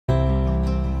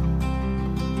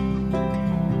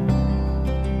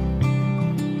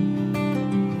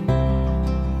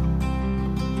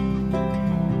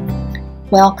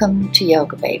Welcome to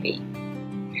Yoga Baby.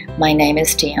 My name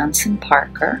is DeAnsin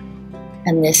Parker,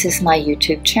 and this is my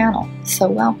YouTube channel, so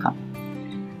welcome.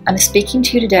 I'm speaking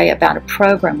to you today about a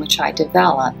program which I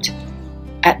developed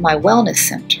at my wellness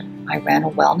center. I ran a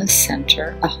wellness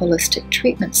center, a holistic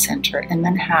treatment center in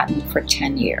Manhattan for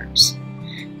 10 years.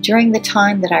 During the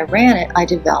time that I ran it, I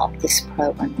developed this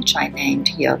program which I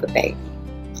named Yoga Baby.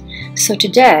 So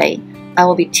today, I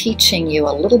will be teaching you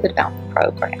a little bit about the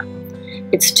program.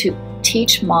 It's to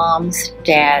teach moms,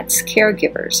 dads,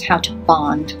 caregivers how to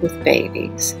bond with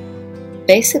babies,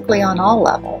 basically on all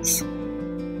levels,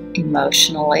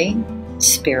 emotionally,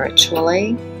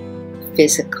 spiritually,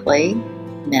 physically,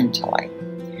 mentally,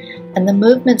 and the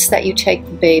movements that you take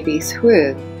the baby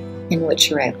through in which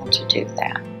you're able to do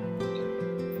that.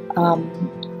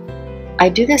 I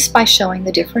do this by showing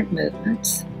the different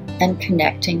movements and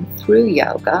connecting through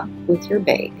yoga with your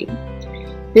baby.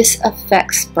 This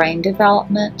affects brain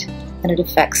development and it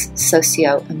affects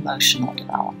socio-emotional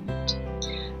development.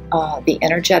 The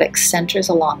energetic centers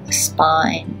along the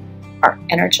spine are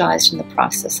energized in the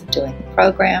process of doing the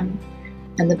program,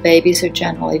 and the babies are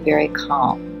generally very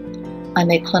calm. I'm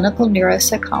a clinical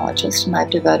neuropsychologist, and I've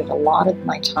devoted a lot of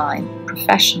my time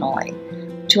professionally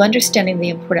to understanding the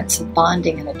importance of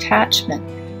bonding and attachment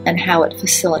and how it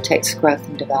facilitates growth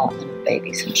and development of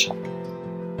babies and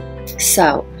children.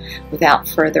 So, without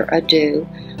further ado,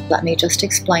 let me just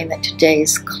explain that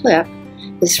today's clip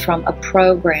is from a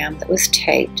program that was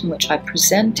taped in which I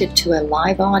presented to a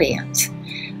live audience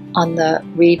on the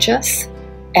Regis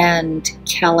and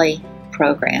Kelly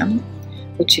program,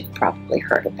 which you've probably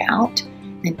heard about.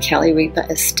 And Kelly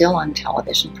Ripa is still on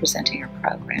television presenting her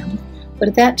program. But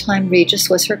at that time, Regis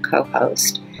was her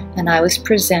co-host, and I was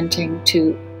presenting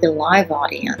to the live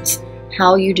audience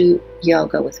how you do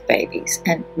yoga with babies.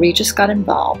 And Regis got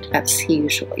involved, as he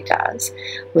usually does,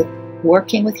 with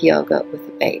working with yoga with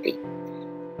a baby.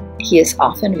 He is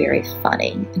often very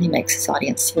funny, and he makes his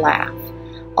audience laugh.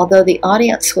 Although the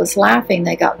audience was laughing,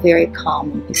 they got very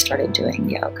calm when we started doing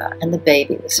yoga, and the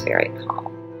baby was very calm.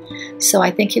 So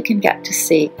I think you can get to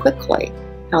see quickly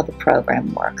how the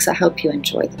program works. I hope you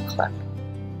enjoy the clip.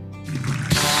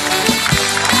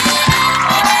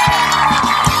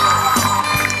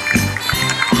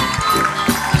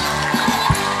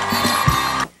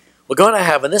 We're going to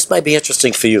have, and this might be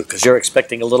interesting for you because you're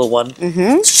expecting a little one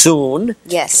soon.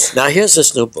 Yes. Now here's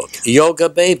this new book, Yoga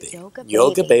Baby. Yoga Baby.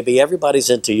 Yoga Baby. Everybody's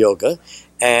into yoga,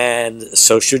 and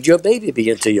so should your baby be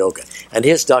into yoga. And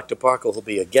here's Dr. Parker, who'll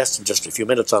be a guest in just a few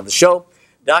minutes on the show.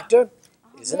 Doctor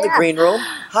is in the green room.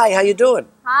 Hi, how you doing?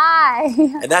 Hi.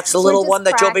 And that's the little one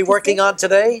that you'll be working on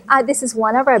today? This is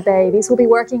one of our babies. We'll be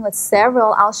working with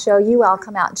several. I'll show you. I'll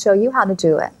come out and show you how to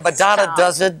do it. Madonna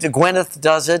does it, Gwyneth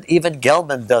does it, even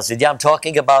Gelman does it. Yeah, I'm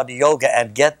talking about yoga,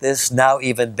 and get this, now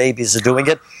even babies are doing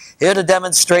it. Here to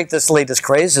demonstrate this latest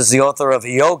craze is the author of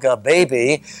Yoga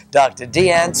Baby, Dr.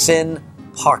 DeAnsin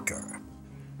Parker.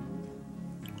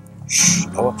 Shh,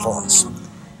 no applause.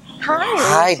 Hi.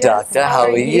 Hi, Doctor. How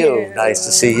are you? Nice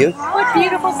to see you. What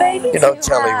beautiful babies. You know,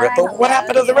 Kelly Ripa. What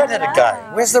happened to the redheaded guy?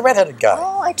 Where's the redheaded guy?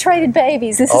 Oh, I traded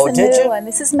babies. This is a new one.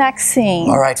 This is Maxine.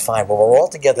 All right, fine. Well, we're all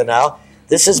together now.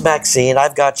 This is Maxine.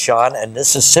 I've got Sean, and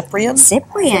this is Cyprian.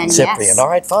 Cyprian, yes. All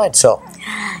right, fine. So,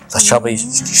 shall we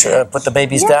put the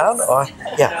babies down? Or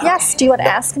Yes. Do you want to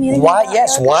ask me anything? Why?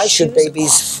 Yes. Why should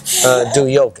babies do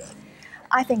yoga?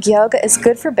 I think yoga is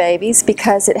good for babies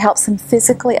because it helps them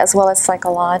physically as well as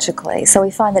psychologically. So we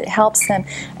find that it helps them,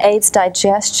 aids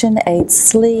digestion, aids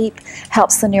sleep,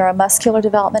 helps the neuromuscular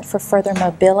development for further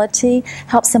mobility,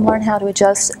 helps them learn how to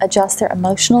adjust their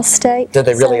emotional state. Do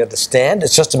they really understand?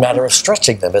 It's just a matter of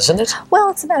stretching them, isn't it? Well,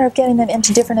 it's a matter of getting them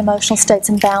into different emotional states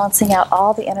and balancing out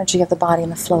all the energy of the body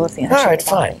and the flow of the energy. All right,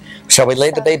 fine. Shall we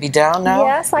lay the baby down now?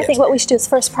 Yes, I think what we should do is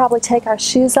first probably take our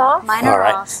shoes off. Mine are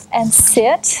off. And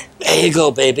sit. There you go,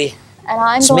 baby. And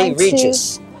I'm going to...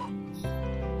 Regis.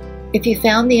 If you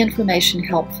found the information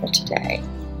helpful today,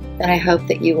 then I hope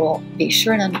that you will be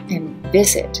sure and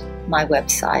visit my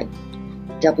website,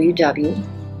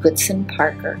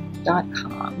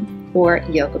 www.goodsonparker.com or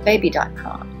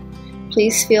yogababy.com.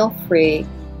 Please feel free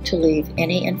to leave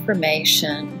any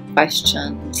information,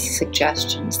 questions,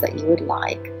 suggestions that you would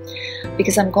like,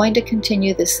 because I'm going to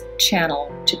continue this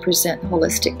channel to present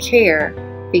holistic care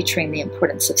featuring the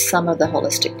importance of some of the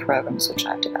holistic programs which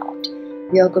I've developed,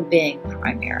 yoga being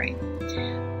primary.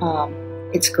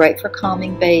 It's great for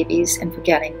calming babies and for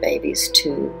getting babies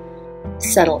to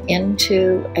settle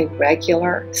into a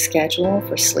regular schedule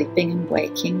for sleeping and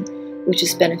waking, which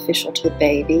is beneficial to the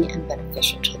baby and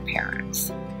beneficial to the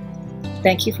parents.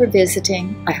 Thank you for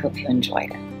visiting. I hope you enjoyed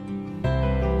it.